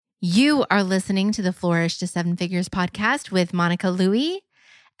You are listening to the Flourish to Seven Figures podcast with Monica Louie,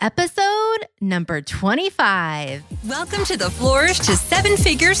 episode number 25. Welcome to the Flourish to Seven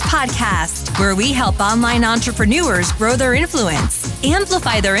Figures podcast, where we help online entrepreneurs grow their influence,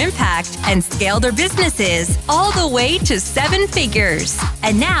 amplify their impact, and scale their businesses all the way to seven figures.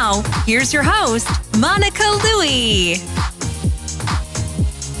 And now, here's your host, Monica Louie.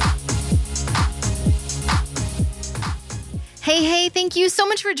 Hey, thank you so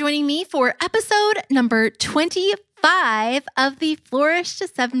much for joining me for episode number 25 of the Flourish to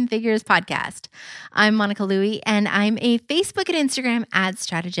Seven Figures podcast. I'm Monica Louie, and I'm a Facebook and Instagram ad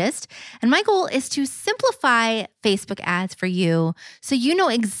strategist. And my goal is to simplify Facebook ads for you so you know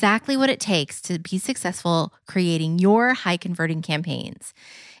exactly what it takes to be successful creating your high converting campaigns.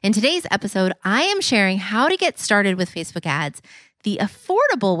 In today's episode, I am sharing how to get started with Facebook ads the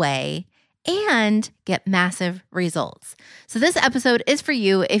affordable way and get massive results. So this episode is for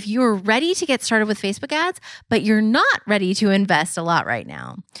you if you're ready to get started with Facebook ads, but you're not ready to invest a lot right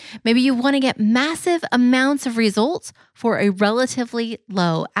now. Maybe you want to get massive amounts of results for a relatively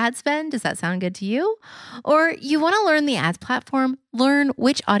low ad spend. Does that sound good to you? Or you want to learn the ads platform, learn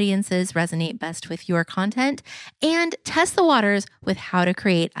which audiences resonate best with your content, and test the waters with how to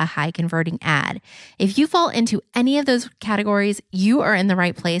create a high converting ad. If you fall into any of those categories, you are in the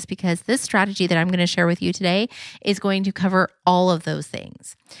right place because this strategy that I'm going to share with you today is going to cover all of those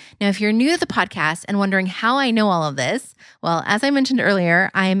things. Now, if you're new to the podcast and wondering how I know all of this, well, as I mentioned earlier,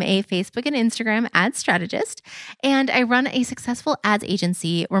 I'm a Facebook and Instagram ad strategist, and I run a successful ads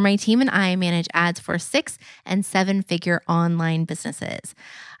agency where my team and I manage ads for 6- and 7-figure online businesses.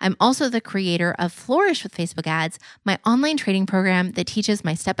 I'm also the creator of Flourish with Facebook Ads, my online training program that teaches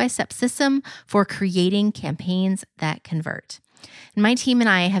my step-by-step system for creating campaigns that convert. And my team and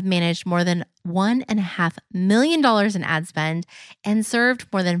I have managed more than $1.5 million in ad spend and served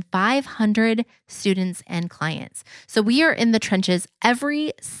more than 500 students and clients. So we are in the trenches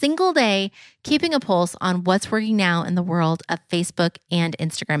every single day, keeping a pulse on what's working now in the world of Facebook and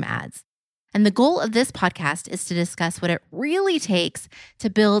Instagram ads. And the goal of this podcast is to discuss what it really takes to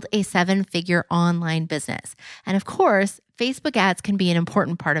build a 7-figure online business. And of course, Facebook ads can be an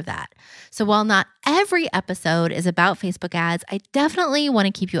important part of that. So while not every episode is about Facebook ads, I definitely want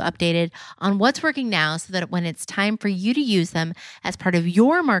to keep you updated on what's working now so that when it's time for you to use them as part of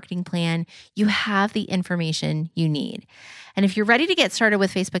your marketing plan, you have the information you need. And if you're ready to get started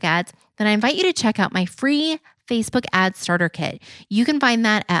with Facebook ads, then I invite you to check out my free Facebook Ad Starter Kit. You can find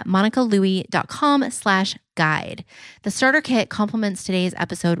that at monicalouie.com/guide. The starter kit complements today's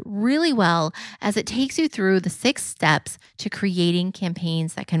episode really well as it takes you through the 6 steps to creating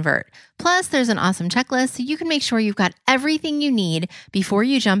campaigns that convert. Plus, there's an awesome checklist so you can make sure you've got everything you need before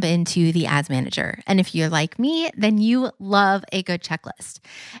you jump into the ads manager. And if you're like me, then you love a good checklist.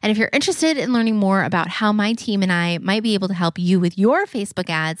 And if you're interested in learning more about how my team and I might be able to help you with your Facebook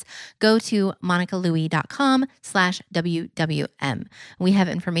ads, go to monicalouie.com/WWM. We have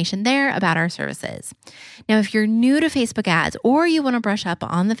information there about our services. Now, if you're new to Facebook ads or you want to brush up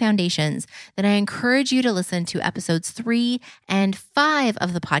on the foundations, then I encourage you to listen to episodes 3 and 5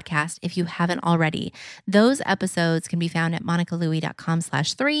 of the podcast if you haven't already. Those episodes can be found at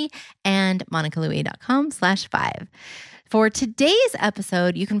monicalouie.com/3 and monicalouie.com/5. For today's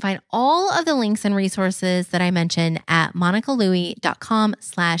episode, you can find all of the links and resources that I mentioned at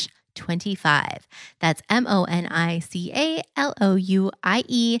monicalouie.com/25. That's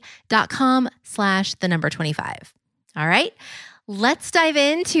monicalouie.com/25. All right, let's dive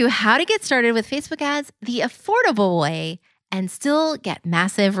into how to get started with Facebook ads the affordable way and still get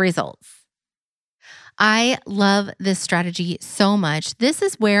massive results. I love this strategy so much. This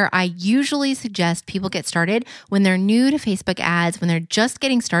is where I usually suggest people get started when they're new to Facebook ads, when they're just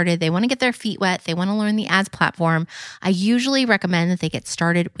getting started, they want to get their feet wet, they want to learn the ads platform. I usually recommend that they get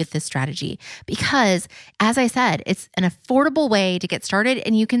started with this strategy because, as I said, it's an affordable way to get started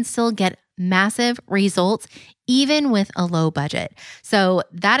and you can still get massive results even with a low budget. So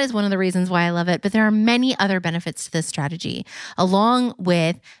that is one of the reasons why I love it. But there are many other benefits to this strategy. Along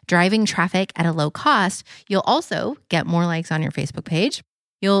with driving traffic at a low cost, you'll also get more likes on your Facebook page.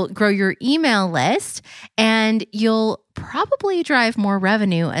 You'll grow your email list and you'll probably drive more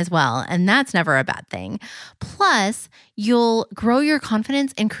revenue as well. And that's never a bad thing. Plus, you'll grow your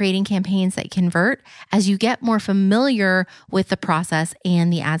confidence in creating campaigns that convert as you get more familiar with the process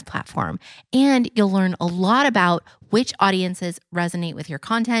and the ads platform. And you'll learn a lot about which audiences resonate with your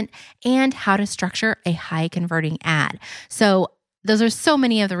content and how to structure a high converting ad. So Those are so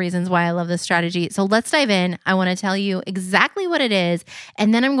many of the reasons why I love this strategy. So let's dive in. I want to tell you exactly what it is,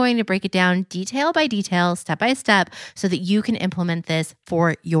 and then I'm going to break it down detail by detail, step by step, so that you can implement this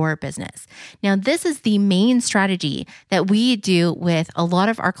for your business. Now, this is the main strategy that we do with a lot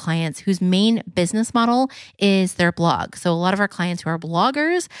of our clients whose main business model is their blog. So a lot of our clients who are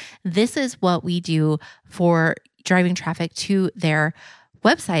bloggers, this is what we do for driving traffic to their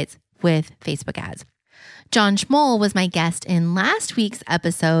websites with Facebook ads. John Schmoll was my guest in last week's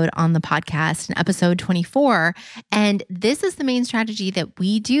episode on the podcast, in episode 24. And this is the main strategy that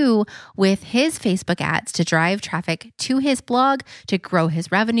we do with his Facebook ads to drive traffic to his blog, to grow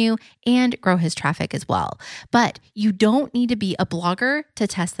his revenue and grow his traffic as well. But you don't need to be a blogger to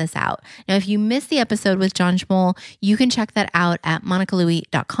test this out. Now, if you missed the episode with John Schmoll, you can check that out at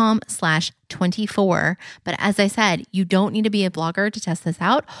monicalouie.com/24. But as I said, you don't need to be a blogger to test this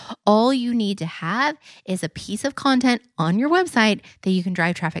out. All you need to have is a piece of content on your website that you can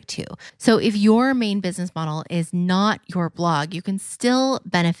drive traffic to. So if your main business model is not your blog, you can still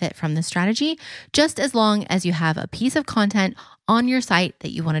benefit from this strategy just as long as you have a piece of content on your site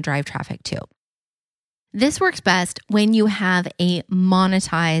that you want to drive traffic to. This works best when you have a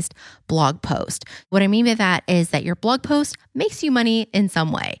monetized blog post. What I mean by that is that your blog post makes you money in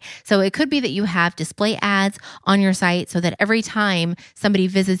some way. So it could be that you have display ads on your site so that every time somebody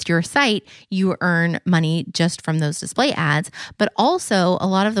visits your site, you earn money just from those display ads. But also, a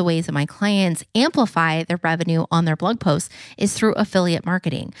lot of the ways that my clients amplify their revenue on their blog posts is through affiliate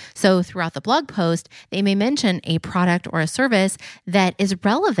marketing. So throughout the blog post, they may mention a product or a service that is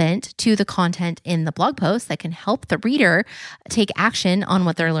relevant to the content in the blog post that can help the reader take action on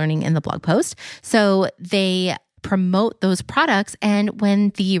what they're learning in the blog post. So they promote those products, and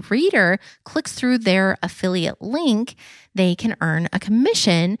when the reader clicks through their affiliate link, they can earn a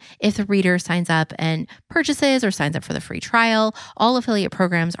commission if the reader signs up and purchases or signs up for the free trial. All affiliate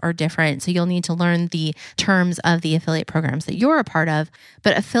programs are different, so you'll need to learn the terms of the affiliate programs that you're a part of.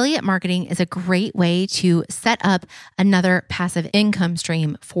 But affiliate marketing is a great way to set up another passive income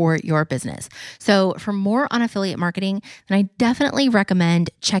stream for your business. So for more on affiliate marketing, then I definitely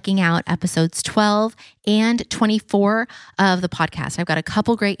recommend checking out episodes 12 and 24 of the podcast. I've got a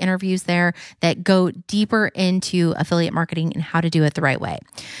couple great interviews there that go deeper into affiliate marketing and how to do it the right way.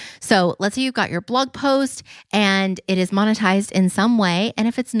 So let's say you've got your blog post and it is monetized in some way. And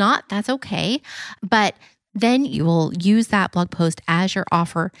if it's not, that's okay. But then you will use that blog post as your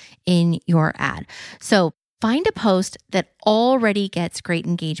offer in your ad. So find a post that already gets great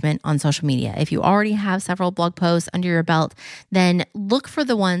engagement on social media. If you already have several blog posts under your belt, then look for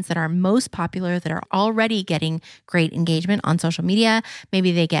the ones that are most popular, that are already getting great engagement on social media.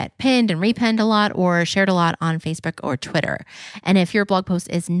 Maybe they get pinned and repinned a lot or shared a lot on Facebook or Twitter. And if your blog post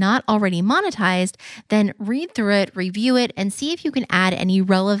is not already monetized, then read through it, review it, and see if you can add any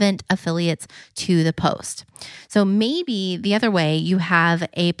relevant affiliates to the post. So maybe the other way, you have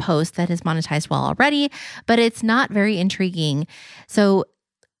a post that is monetized well already, but it's not very intriguing. So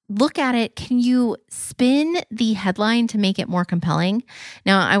look at it. Can you spin the headline to make it more compelling?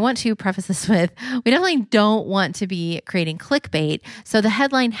 Now, I want to preface this with, we definitely don't want to be creating clickbait. So the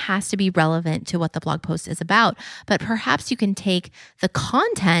headline has to be relevant to what the blog post is about. But perhaps you can take the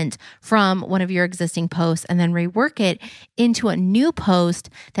content from one of your existing posts and then rework it into a new post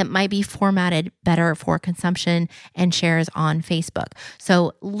that might be formatted better for consumption and shares on Facebook.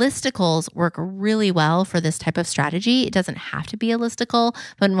 So listicles work really well for this type of strategy. It doesn't have to be a listicle,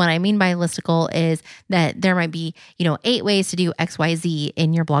 but what I mean by listicle is that there might be, 8 ways to do XYZ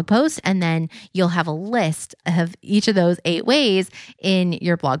in your blog post, and then you'll have a list of each of those 8 ways in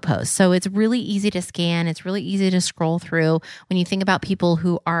your blog post. So it's really easy to scan. It's really easy to scroll through. When you think about people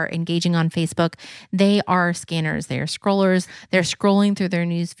who are engaging on Facebook, they are scanners, they are scrollers, they're scrolling through their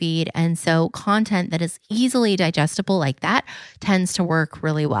news feed. And so content that is easily digestible like that tends to work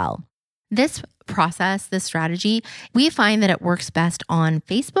really well. This process, this strategy, we find that it works best on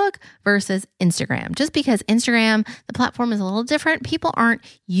Facebook versus Instagram. Just because Instagram, the platform is a little different. People aren't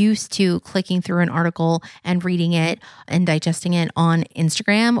used to clicking through an article and reading it and digesting it on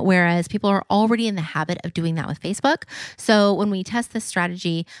Instagram, whereas people are already in the habit of doing that with Facebook. So when we test this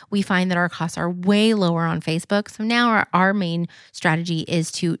strategy, we find that our costs are way lower on Facebook. So now our main strategy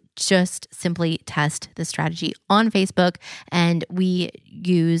is to just simply test the strategy on Facebook, and we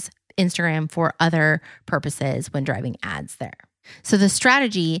use Instagram for other purposes when driving ads there. So the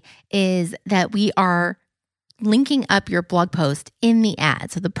strategy is that we are linking up your blog post in the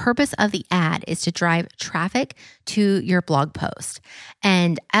ad. So the purpose of the ad is to drive traffic to your blog post.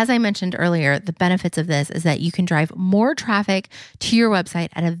 And as I mentioned earlier, the benefits of this is that you can drive more traffic to your website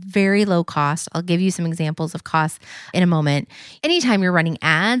at a very low cost. I'll give you some examples of costs in a moment. Anytime you're running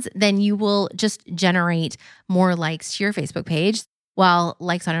ads, then you will just generate more likes to your Facebook page. While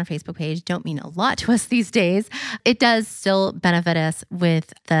likes on our Facebook page don't mean a lot to us these days, it does still benefit us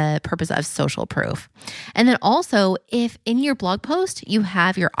with the purpose of social proof. And then also, if in your blog post you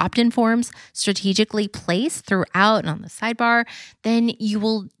have your opt-in forms strategically placed throughout and on the sidebar, then you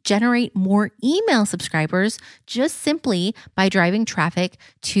will generate more email subscribers just simply by driving traffic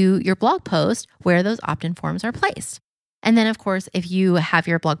to your blog post where those opt-in forms are placed. And then, of course, if you have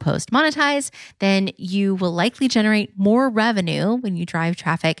your blog post monetized, then you will likely generate more revenue when you drive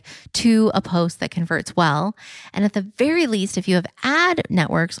traffic to a post that converts well. And at the very least, if you have ad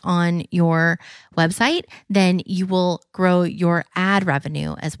networks on your website, then you will grow your ad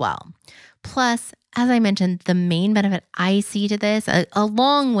revenue as well. Plus, as I mentioned, the main benefit I see to this,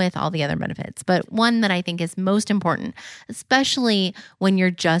 along with all the other benefits, but one that I think is most important, especially when you're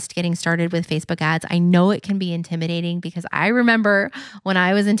just getting started with Facebook ads. I know it can be intimidating because I remember when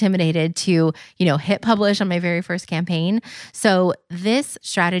I was intimidated to, hit publish on my very first campaign. So this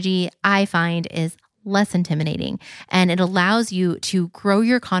strategy I find is less intimidating, and it allows you to grow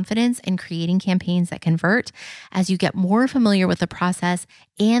your confidence in creating campaigns that convert as you get more familiar with the process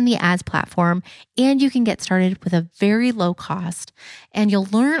and the ads platform, and you can get started with a very low cost, and you'll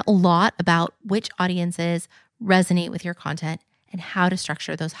learn a lot about which audiences resonate with your content and how to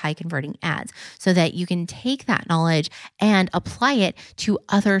structure those high converting ads so that you can take that knowledge and apply it to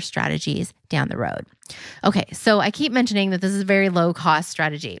other strategies down the road. Okay, so I keep mentioning that this is a very low cost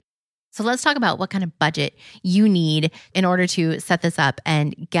strategy. So let's talk about what kind of budget you need in order to set this up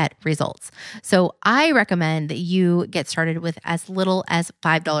and get results. So I recommend that you get started with as little as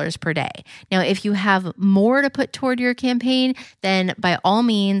 $5 per day. Now, if you have more to put toward your campaign, then by all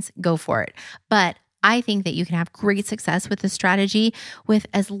means, go for it. But I think that you can have great success with this strategy with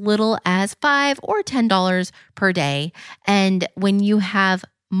as little as $5 or $10 per day. And when you have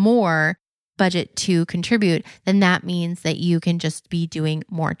more budget to contribute, then that means that you can just be doing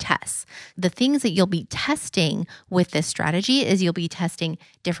more tests. The things that you'll be testing with this strategy is you'll be testing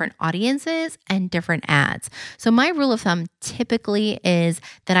different audiences and different ads. So my rule of thumb typically is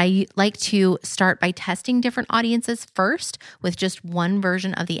that I like to start by testing different audiences first with just one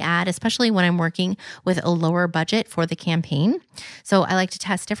version of the ad, especially when I'm working with a lower budget for the campaign. So I like to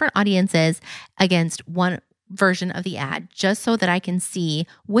test different audiences against one version of the ad just so that I can see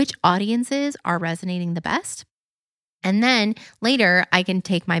which audiences are resonating the best. And then later I can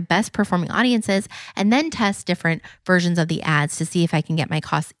take my best performing audiences and then test different versions of the ads to see if I can get my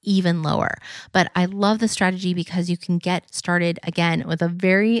costs even lower. But I love the strategy because you can get started again with a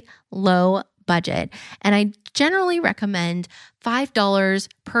very low budget. And I generally recommend $5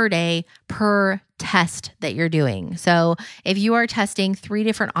 per day per test that you're doing. So if you are testing 3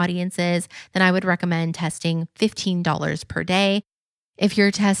 different audiences, then I would recommend testing $15 per day. If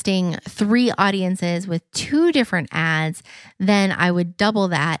you're testing 3 audiences with 2 different ads, then I would double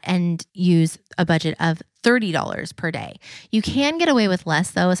that and use a budget of $30 per day. You can get away with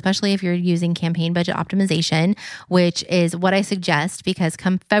less though, especially if you're using campaign budget optimization, which is what I suggest because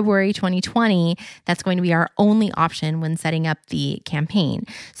come February 2020, that's going to be our only option when setting up the campaign.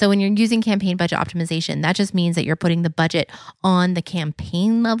 So when you're using campaign budget optimization, that just means that you're putting the budget on the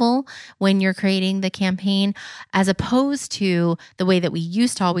campaign level when you're creating the campaign, as opposed to the way that we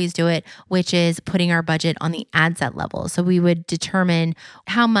used to always do it, which is putting our budget on the ad set level. So we would determine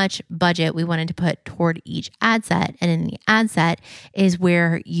how much budget we wanted to put toward each ad set. And in the ad set is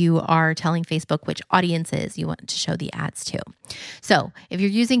where you are telling Facebook which audiences you want to show the ads to. So if you're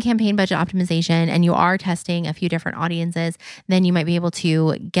using campaign budget optimization and you are testing a few different audiences, then you might be able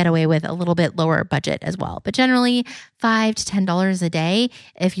to get away with a little bit lower budget as well. But generally $5 to $10 a day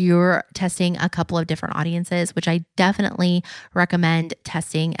if you're testing a couple of different audiences, which I definitely recommend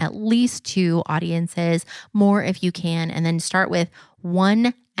testing at least 2 audiences, more if you can, and then start with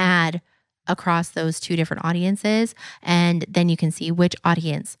one ad across those 2 different audiences, and then you can see which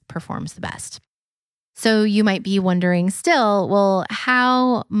audience performs the best. So you might be wondering still, well,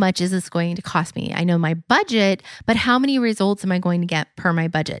 how much is this going to cost me? I know my budget, but how many results am I going to get per my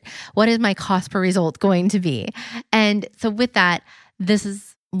budget? What is my cost per result going to be? And so with that, this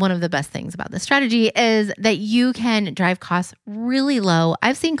is one of the best things about this strategy is that you can drive costs really low.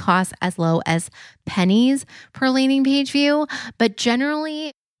 I've seen costs as low as pennies per landing page view, but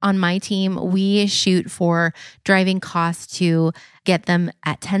generally on my team, we shoot for driving costs to get them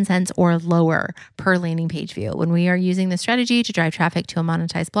at 10 cents or lower per landing page view. When we are using this strategy to drive traffic to a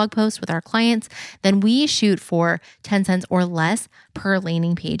monetized blog post with our clients, then we shoot for 10 cents or less per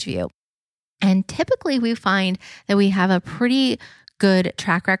landing page view. And typically we find that we have a pretty good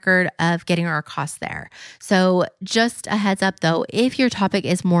track record of getting our costs there. So just a heads up though, if your topic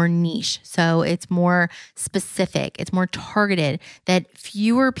is more niche, so it's more specific, it's more targeted, that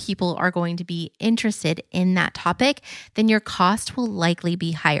fewer people are going to be interested in that topic, then your cost will likely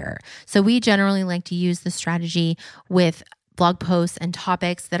be higher. So we generally like to use the strategy with blog posts and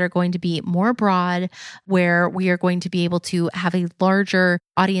topics that are going to be more broad, where we are going to be able to have a larger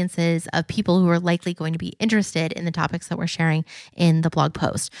audiences of people who are likely going to be interested in the topics that we're sharing in the blog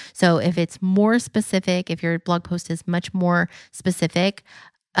post. So if it's more specific, if your blog post is much more specific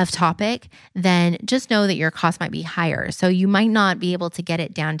of topic, then just know that your cost might be higher. So you might not be able to get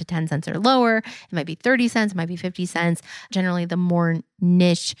it down to 10 cents or lower. It might be 30 cents, it might be 50 cents. Generally, the more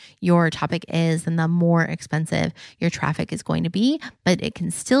niche your topic is, then the more expensive your traffic is going to be, but it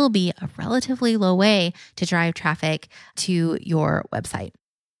can still be a relatively low way to drive traffic to your website.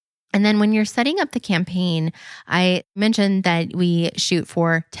 And then when you're setting up the campaign, I mentioned that we shoot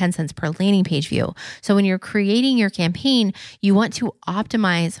for 10 cents per landing page view. So when you're creating your campaign, you want to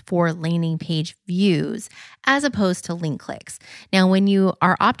optimize for landing page views as opposed to link clicks. Now, when you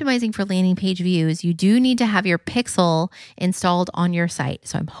are optimizing for landing page views, you do need to have your pixel installed on your site.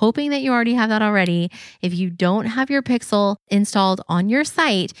 So I'm hoping that you already have that already. If you don't have your pixel installed on your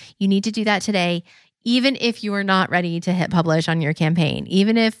site, you need to do that today. Even if you are not ready to hit publish on your campaign,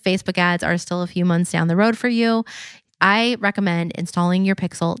 even if Facebook ads are still a few months down the road for you, I recommend installing your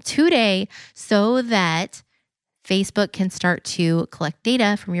pixel today so that Facebook can start to collect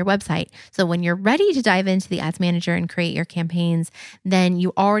data from your website. So when you're ready to dive into the ads manager and create your campaigns, then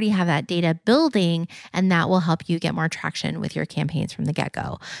you already have that data building, and that will help you get more traction with your campaigns from the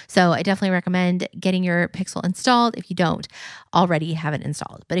get-go. So I definitely recommend getting your pixel installed if you don't already have it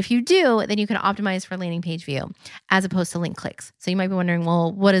installed. But if you do, then you can optimize for landing page view as opposed to link clicks. So you might be wondering,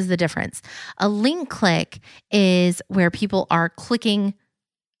 well, what is the difference? A link click is where people are clicking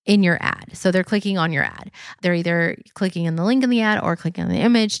in your ad. So they're clicking on your ad. They're either clicking in the link in the ad or clicking on the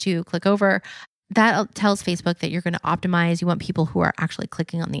image to click over. That tells Facebook that you're going to optimize. You want people who are actually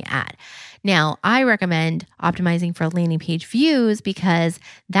clicking on the ad. Now, I recommend optimizing for landing page views because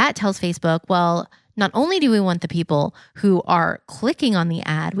that tells Facebook, well, not only do we want the people who are clicking on the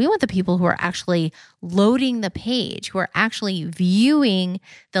ad, we want the people who are actually loading the page, who are actually viewing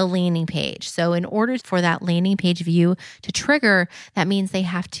the landing page. So in order for that landing page view to trigger, that means they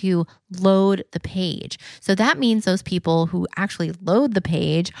have to load the page. So that means those people who actually load the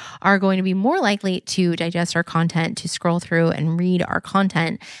page are going to be more likely to digest our content, to scroll through and read our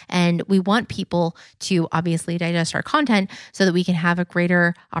content. And we want people to obviously digest our content so that we can have a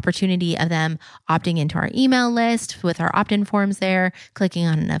greater opportunity of them opting into our email list with our opt-in forms there, clicking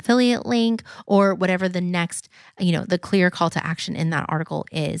on an affiliate link, or whatever the next, the clear call to action in that article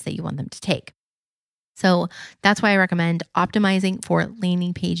is that you want them to take. So that's why I recommend optimizing for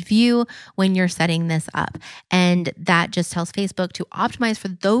landing page view when you're setting this up. And that just tells Facebook to optimize for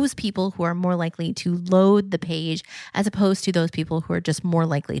those people who are more likely to load the page as opposed to those people who are just more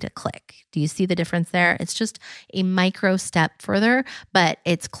likely to click. Do you see the difference there? It's just a micro step further, but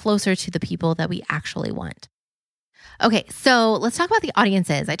it's closer to the people that we actually want. Okay, so let's talk about the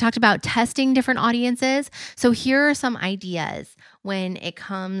audiences. I talked about testing different audiences. So here are some ideas when it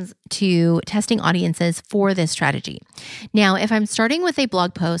comes to testing audiences for this strategy. Now, if I'm starting with a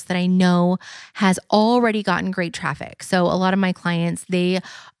blog post that I know has already gotten great traffic, so a lot of my clients, they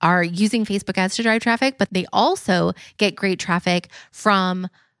are using Facebook ads to drive traffic, but they also get great traffic from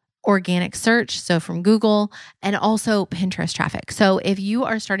organic search, so from Google, and also Pinterest traffic. So if you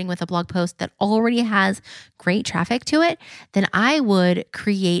are starting with a blog post that already has great traffic to it, then I would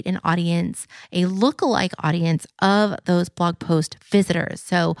create an audience, a lookalike audience of those blog post visitors.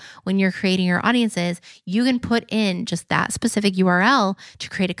 So when you're creating your audiences, you can put in just that specific URL to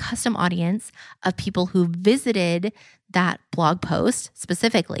create a custom audience of people who visited that blog post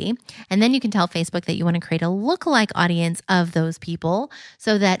specifically. And then you can tell Facebook that you want to create a lookalike audience of those people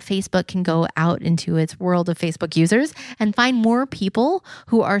so that Facebook can go out into its world of Facebook users and find more people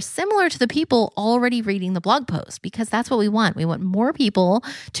who are similar to the people already reading the blog post, because that's what we want. We want more people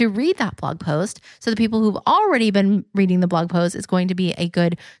to read that blog post. So the people who've already been reading the blog post is going to be a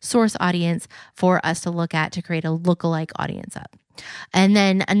good source audience for us to look at to create a lookalike audience of. And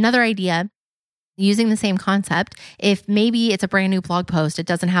then another idea, using the same concept, if maybe it's a brand new blog post, it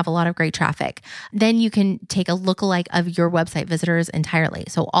doesn't have a lot of great traffic, then you can take a lookalike of your website visitors entirely.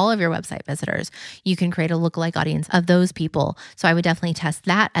 So all of your website visitors, you can create a lookalike audience of those people. So I would definitely test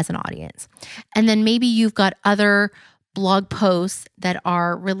that as an audience. And then maybe you've got other blog posts that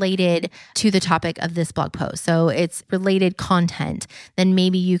are related to the topic of this blog post. So it's related content. Then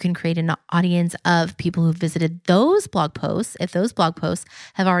maybe you can create an audience of people who visited those blog posts, if those blog posts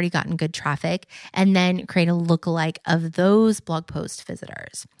have already gotten good traffic, and then create a lookalike of those blog post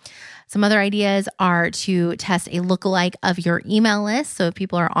visitors. Some other ideas are to test a lookalike of your email list. So if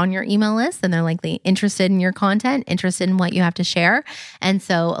people are on your email list, then they're likely interested in your content, interested in what you have to share. And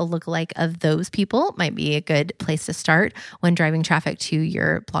so a lookalike of those people might be a good place to start when driving traffic to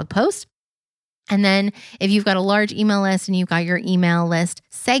your blog post. And then if you've got a large email list and you've got your email list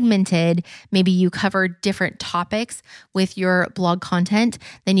segmented, maybe you cover different topics with your blog content,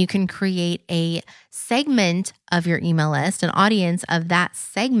 then you can create a segment of your email list, an audience of that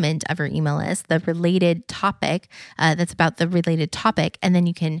segment of your email list, the related topic that's about the related topic. And then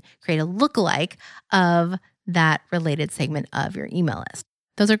you can create a lookalike of that related segment of your email list.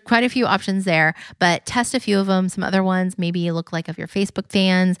 Those are quite a few options there, but test a few of them. Some other ones, maybe a lookalike of your Facebook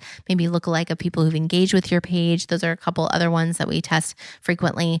fans, maybe lookalike of people who've engaged with your page. Those are a couple other ones that we test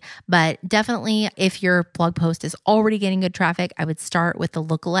frequently, but definitely if your blog post is already getting good traffic, I would start with the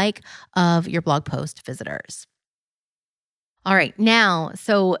lookalike of your blog post visitors. All right, now,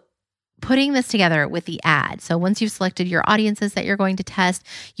 so putting this together with the ad. So once you've selected your audiences that you're going to test,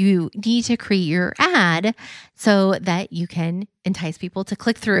 you need to create your ad so that you can entice people to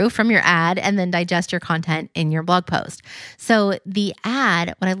click through from your ad and then digest your content in your blog post. So the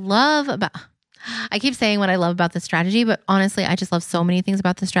ad, I keep saying what I love about this strategy, but honestly, I just love so many things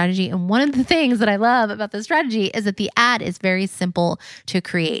about the strategy. And one of the things that I love about the strategy is that the ad is very simple to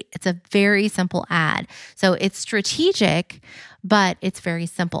create. It's a very simple ad. So it's strategic, but it's very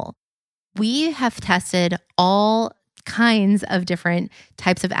simple. We have tested all kinds of different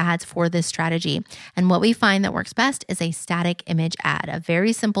types of ads for this strategy. And what we find that works best is a static image ad, a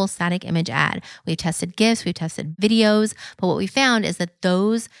very simple static image ad. We've tested GIFs, we've tested videos, but what we found is that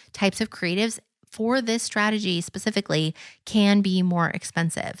those types of creatives for this strategy specifically can be more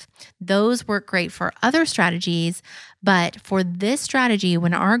expensive. Those work great for other strategies, but for this strategy,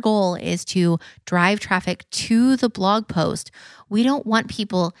 when our goal is to drive traffic to the blog post, we don't want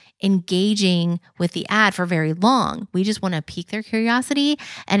people engaging with the ad for very long. We just want to pique their curiosity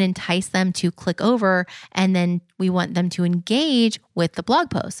and entice them to click over, and then we want them to engage with the blog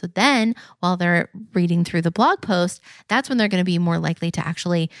post. So then while they're reading through the blog post, that's when they're going to be more likely to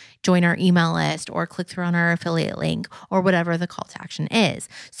actually join our email list or click through on our affiliate link or whatever the call to action is.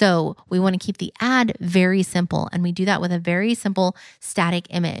 So we want to keep the ad very simple, and we do that with a very simple static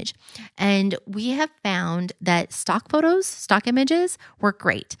image. And we have found that stock photos, stock images work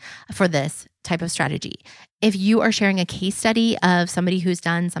great for this type of strategy. If you are sharing a case study of somebody who's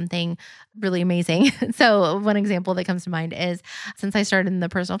done something really amazing. So one example that comes to mind is, since I started in the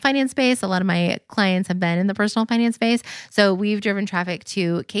personal finance space, a lot of my clients have been in the personal finance space. So we've driven traffic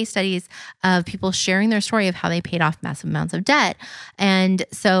to case studies of people sharing their story of how they paid off massive amounts of debt. And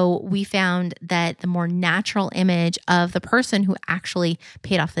so we found that the more natural image of the person who actually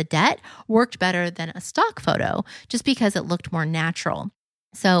paid off the debt worked better than a stock photo, just because it looked more natural.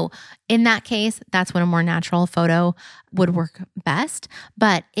 So in that case, that's when a more natural photo would work best.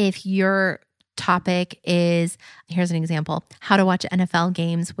 But if your topic is, here's an example, how to watch NFL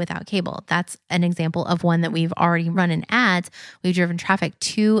games without cable. That's an example of one that we've already run in ads. We've driven traffic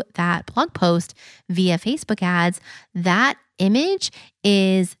to that blog post via Facebook ads. That image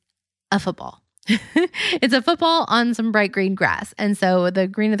is a football. It's a football on some bright green grass. And so the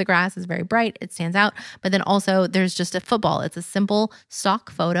green of the grass is very bright. It stands out. But then also there's just a football. It's a simple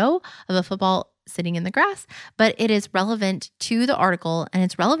stock photo of a football sitting in the grass, but it is relevant to the article, and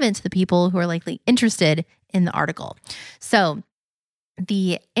it's relevant to the people who are likely interested in the article. So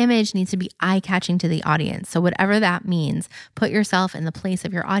the image needs to be eye-catching to the audience. So whatever that means, put yourself in the place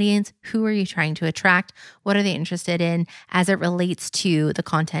of your audience. Who are you trying to attract? What are they interested in as it relates to the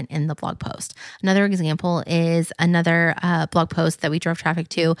content in the blog post? Another example is another blog post that we drove traffic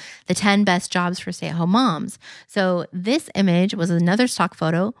to, the 10 best jobs for stay-at-home moms. So this image was another stock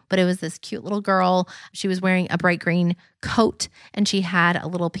photo, but it was this cute little girl. She was wearing a bright green coat and she had a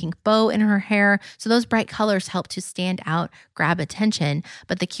little pink bow in her hair. So those bright colors help to stand out, grab attention.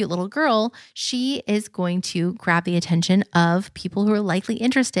 But the cute little girl, she is going to grab the attention of people who are likely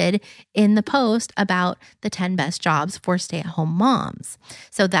interested in the post about the 10 best jobs for stay-at-home moms.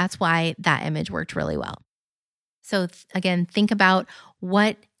 So that's why that image worked really well. So again, think about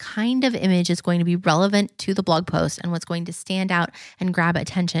what kind of image is going to be relevant to the blog post and what's going to stand out and grab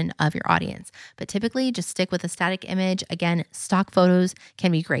attention of your audience. But typically just stick with a static image. Again, stock photos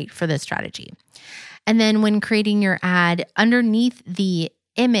can be great for this strategy. And then when creating your ad, underneath the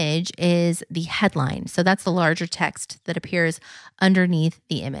image is the headline. So that's the larger text that appears underneath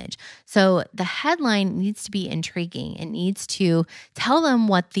the image. So the headline needs to be intriguing. It needs to tell them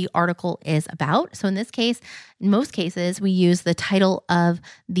what the article is about. So in this case, in most cases, we use the title of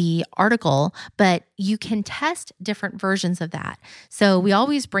the article, but you can test different versions of that. So we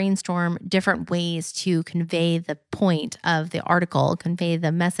always brainstorm different ways to convey the point of the article, convey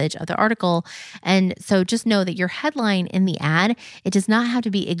the message of the article. And so just know that your headline in the ad, it does not have to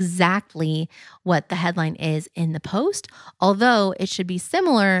be exactly what the headline is in the post, although it should be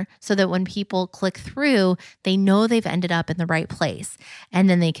similar so that when people click through, they know they've ended up in the right place and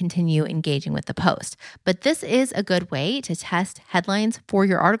then they continue engaging with the post. But this is a good way to test headlines for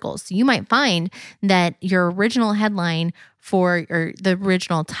your articles. So you might find that your original headline or the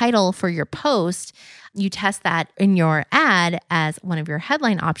original title for your post, you test that in your ad as one of your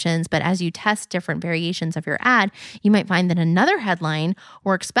headline options. But as you test different variations of your ad, you might find that another headline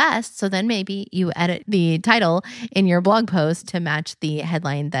works best. So then maybe you edit the title in your blog post to match the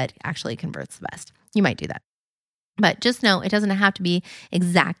headline that actually converts the best. You might do that. But just know it doesn't have to be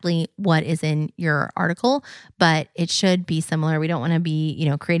exactly what is in your article, but it should be similar. We don't want to be,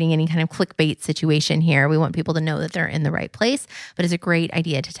 creating any kind of clickbait situation here. We want people to know that they're in the right place, but it's a great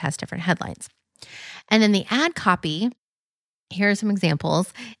idea to test different headlines. And then the ad copy, here are some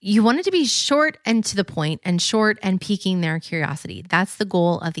examples. You want it to be short and to the point and short and piquing their curiosity. That's the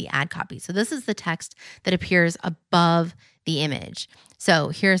goal of the ad copy. So this is the text that appears above the image. So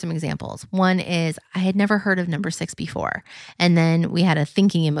here are some examples. One is, I had never heard of number 6 before. And then we had a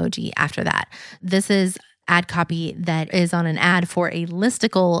thinking emoji after that. This is ad copy that is on an ad for a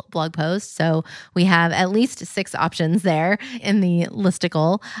listicle blog post. So we have at least 6 options there in the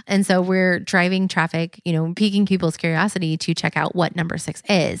listicle. And so we're driving traffic, piquing people's curiosity to check out what number 6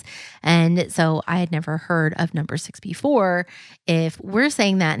 is. And so I had never heard of number 6 before. If we're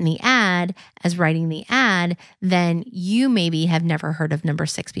saying that in the ad as writing the ad, then you maybe have never heard of number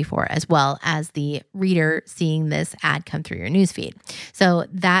 6 before, as well as the reader seeing this ad come through your newsfeed. So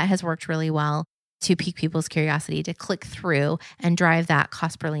that has worked really well to pique people's curiosity to click through and drive that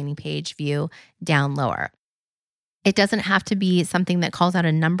cost per landing page view down lower. It doesn't have to be something that calls out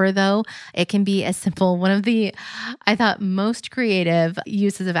a number though. It can be as simple. One of the, I thought, most creative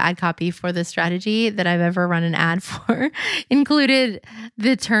uses of ad copy for this strategy that I've ever run an ad for included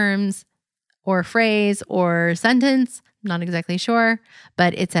the terms or phrase or sentence, not exactly sure,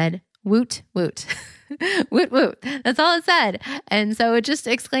 but it said, woot, woot. Woot, woot. That's all it said. And so it just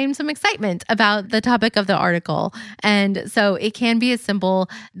exclaimed some excitement about the topic of the article. And so it can be as simple.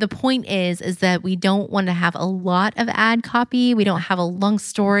 The point is that we don't want to have a lot of ad copy. We don't have a long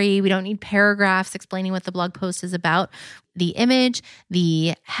story. We don't need paragraphs explaining what the blog post is about. The image,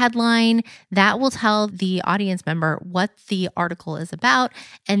 the headline, that will tell the audience member what the article is about.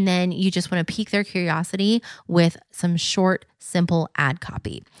 And then you just want to pique their curiosity with some short, simple ad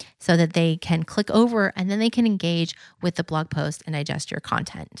copy so that they can click over and then they can engage with the blog post and digest your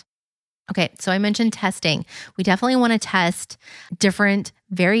content. Okay, so I mentioned testing. We definitely want to test different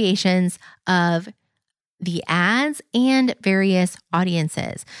variations of the ads and various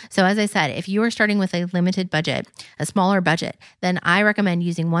audiences. So as I said, if you are starting with a limited budget, a smaller budget, then I recommend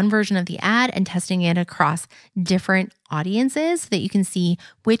using one version of the ad and testing it across different audiences so that you can see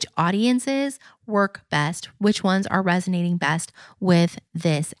which audiences work best, which ones are resonating best with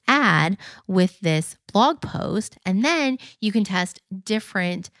this ad, with this blog post. And then you can test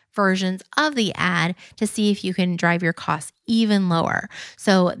different versions of the ad to see if you can drive your costs even lower.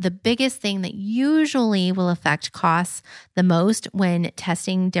 So the biggest thing that usually will affect costs the most when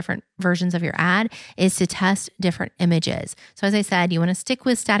testing different versions of your ad is to test different images. So as I said, you want to stick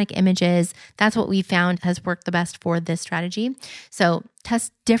with static images. That's what we found has worked the best for this strategy. So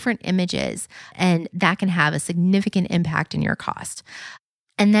test different images, and that can have a significant impact in your cost.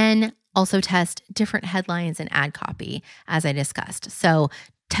 And then also test different headlines and ad copy, as I discussed. So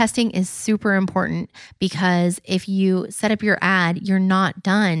testing is super important because if you set up your ad, you're not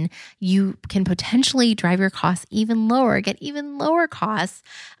done. You can potentially drive your costs even lower, get even lower costs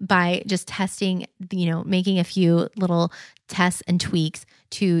by just testing, making a few little tests and tweaks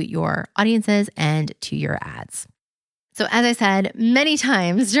to your audiences and to your ads. So as I said many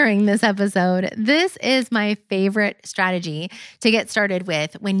times during this episode, this is my favorite strategy to get started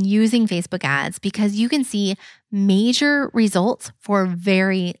with when using Facebook ads because you can see major results for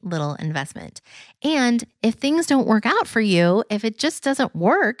very little investment. And if things don't work out for you, if it just doesn't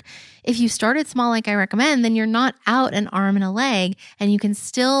work, if you started small like I recommend, then you're not out an arm and a leg and you can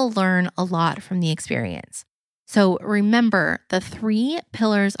still learn a lot from the experience. So remember the 3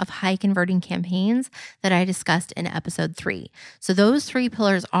 pillars of high converting campaigns that I discussed in episode 3. So those 3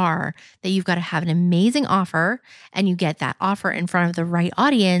 pillars are that you've got to have an amazing offer and you get that offer in front of the right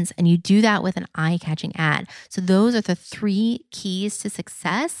audience and you do that with an eye-catching ad. So those are the 3 keys to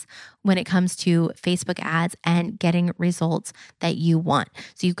success when it comes to Facebook ads and getting results that you want.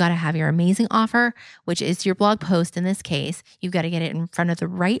 So you've got to have your amazing offer, which is your blog post in this case. You've got to get it in front of the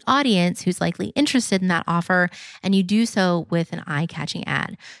right audience who's likely interested in that offer, and you do so with an eye-catching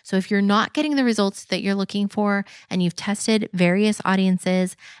ad. So if you're not getting the results that you're looking for and you've tested various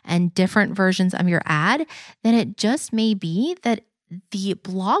audiences and different versions of your ad, then it just may be that the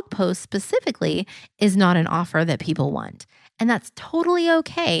blog post specifically is not an offer that people want. And that's totally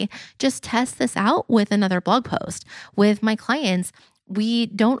okay. Just test this out with another blog post. With my clients, we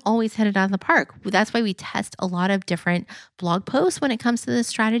don't always hit it out of the park. That's why we test a lot of different blog posts when it comes to this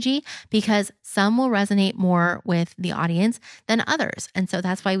strategy, because some will resonate more with the audience than others. And so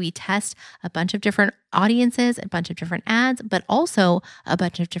that's why we test a bunch of different audiences, a bunch of different ads, but also a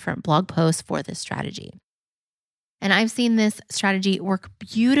bunch of different blog posts for this strategy. And I've seen this strategy work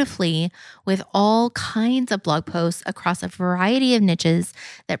beautifully with all kinds of blog posts across a variety of niches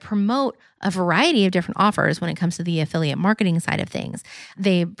that promote a variety of different offers when it comes to the affiliate marketing side of things.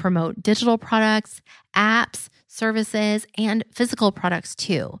 They promote digital products, apps, services, and physical products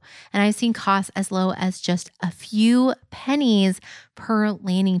too. And I've seen costs as low as just a few pennies per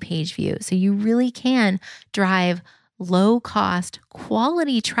landing page view. So you really can drive low cost,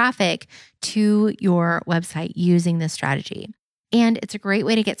 quality traffic to your website using this strategy. And it's a great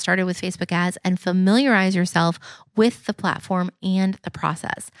way to get started with Facebook ads and familiarize yourself with the platform and the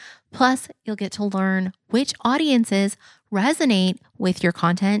process. Plus, you'll get to learn which audiences resonate with your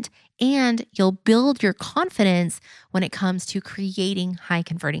content, and you'll build your confidence when it comes to creating high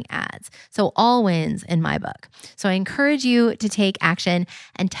converting ads. So all wins in my book. So I encourage you to take action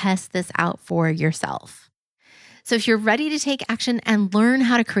and test this out for yourself. So if you're ready to take action and learn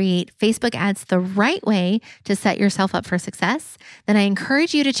how to create Facebook ads the right way to set yourself up for success, then I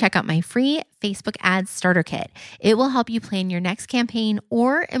encourage you to check out my free Facebook Ads Starter Kit. It will help you plan your next campaign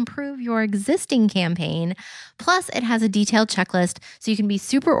or improve your existing campaign. Plus, it has a detailed checklist so you can be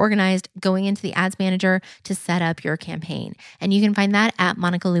super organized going into the Ads Manager to set up your campaign. And you can find that at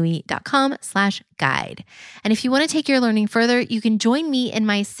monicalouie.com/guide. And if you want to take your learning further, you can join me in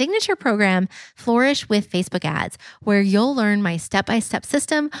my signature program, Flourish with Facebook Ads, where you'll learn my step-by-step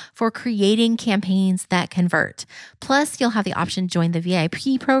system for creating campaigns that convert. Plus, you'll have the option to join the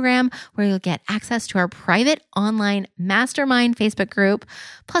VIP program, where you'll get access to our private online mastermind Facebook group.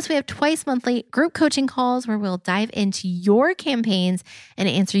 Plus, we have twice monthly group coaching calls where we'll dive into your campaigns and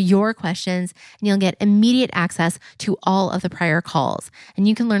answer your questions. And you'll get immediate access to all of the prior calls. And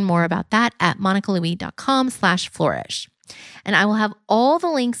you can learn more about that at monicalouie.com/flourish. And I will have all the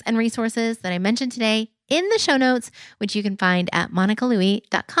links and resources that I mentioned today in the show notes, which you can find at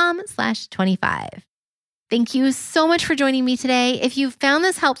monicalouie.com/25. Thank you so much for joining me today. If you found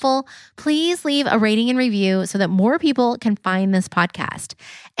this helpful, please leave a rating and review so that more people can find this podcast.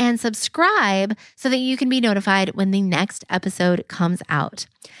 And subscribe so that you can be notified when the next episode comes out.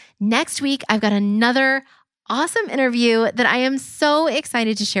 Next week, I've got another awesome interview that I am so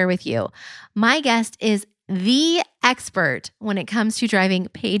excited to share with you. My guest is the expert when it comes to driving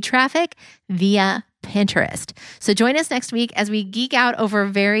paid traffic via Pinterest. So join us next week as we geek out over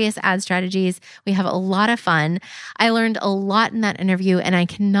various ad strategies. We have a lot of fun. I learned a lot in that interview and I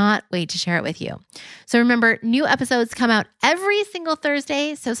cannot wait to share it with you. So remember, new episodes come out every single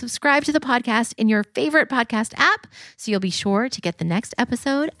Thursday. So subscribe to the podcast in your favorite podcast app so you'll be sure to get the next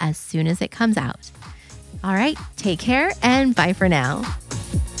episode as soon as it comes out. All right, take care and bye for now.